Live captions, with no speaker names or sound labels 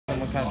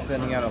kind of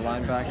standing out at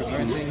linebacker? Is there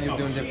anything you're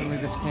doing differently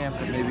this camp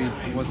that maybe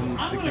wasn't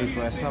the case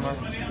last summer?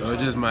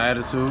 It's just my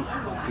attitude.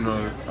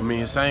 I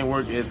mean, same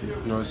work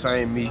ethic.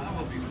 Same me.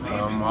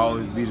 I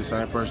always be the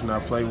same person. I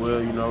play well.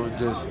 It's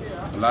just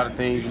a lot of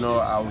things.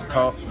 I was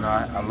taught.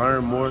 I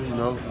learned more.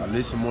 I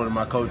listened more to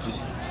my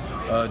coaches.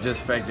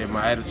 Just the fact that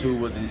my attitude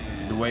wasn't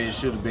the way it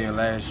should have been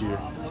last year.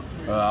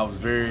 I was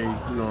very,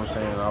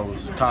 I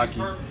was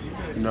cocky.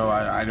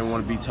 I didn't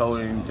want to be told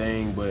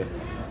anything, but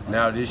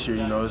now this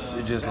year, it's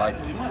just like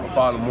I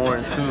follow more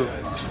into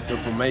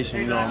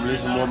information. I'm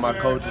listening more to my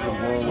coaches. I'm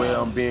going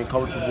well. I'm being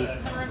coachable.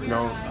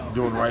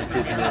 Doing the right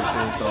fits and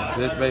everything. So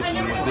that's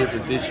basically what's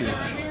different this year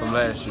from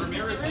last year.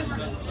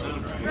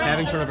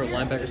 Having turnover at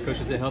linebackers, coach,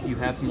 does it help you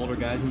have some older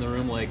guys in the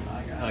room like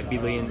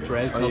Beasley and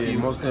Terez? Oh yeah,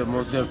 most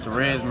definitely.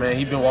 Terez, man,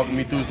 he been walking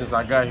me through since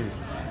I got here.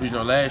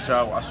 Last year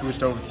I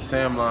switched over to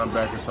Sam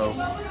linebacker, so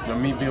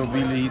me being with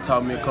Beasley, he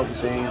taught me a couple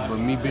things, but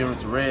me being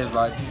with Terez,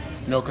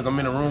 because I'm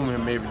in the room with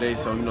him every day,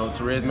 so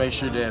Terez makes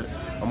sure that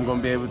I'm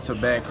gonna be able to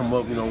back him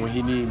up, when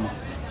he need me.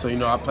 So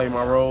I play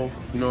my role.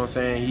 He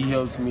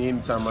helps me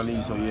anytime I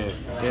need. So yeah, it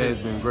has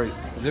been great.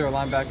 Is there a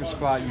linebacker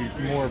spot you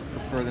more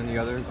prefer than the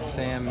other?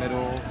 Sam,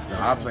 middle?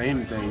 I play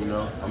anything.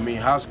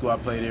 High school I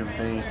played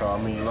everything. So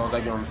as long as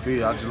I get on the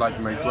field, I just like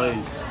to make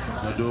plays.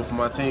 Do it for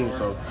my team.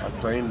 So I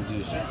play any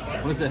position.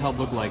 What does that help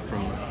look like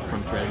from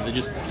Terez? Is it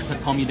just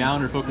calm you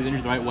down or focus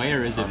energy the right way,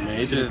 or is it?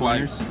 It's just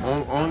pointers?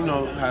 On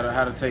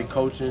how to take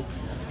coaching.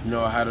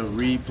 How to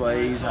read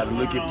plays, how to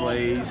look at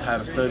plays, how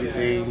to study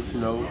things,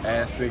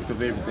 aspects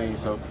of everything.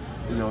 So,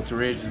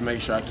 Terez just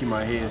make sure I keep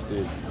my head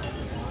steady.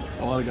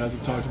 A lot of guys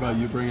have talked about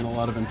you bringing a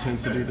lot of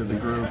intensity to the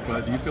group,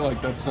 but do you feel like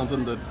that's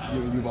something that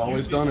you've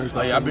always done, or is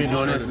that I've been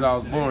doing this since I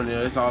was born.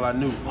 That's all I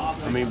knew.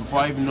 Before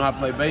I even knew I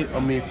played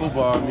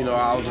football,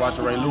 I was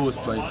watching Ray Lewis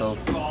play. So,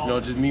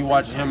 just me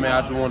watching him, man,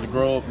 I just wanted to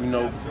grow up,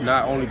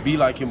 not only be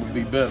like him, but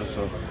be better.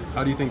 So.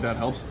 How do you think that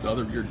helps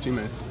your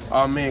teammates?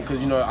 Oh man, because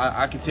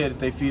I can tell that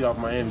they feed off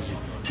my energy.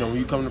 When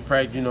you come to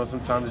practice,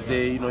 sometimes it's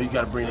dead. You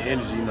got to bring the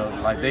energy.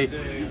 Like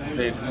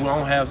we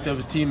don't have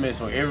selfish teammates,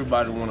 so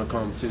everybody want to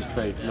come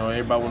participate.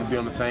 Everybody want to be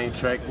on the same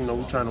track.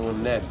 We're trying to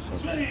win that. So.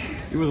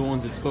 You were the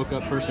ones that spoke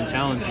up first and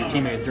challenged your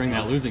teammates during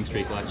that losing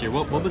streak last year.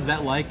 What was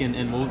that like,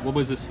 and what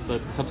was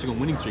the subsequent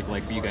winning streak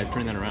like for you guys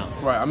turning that around?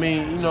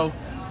 Right.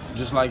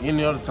 Just like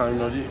any other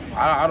time,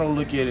 I don't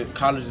look at it,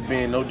 college as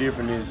being no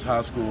different than high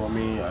school.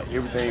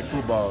 Everything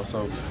football.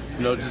 So,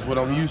 just what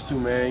I'm used to,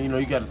 man.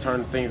 You got to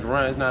turn things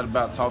around. It's not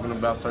about talking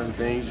about certain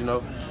things,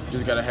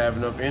 Just got to have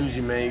enough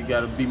energy, man. You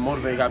got to be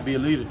motivated. You got to be a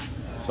leader.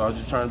 So I'm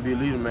just trying to be a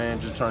leader, man.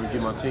 Just trying to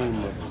get my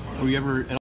team up. Were you ever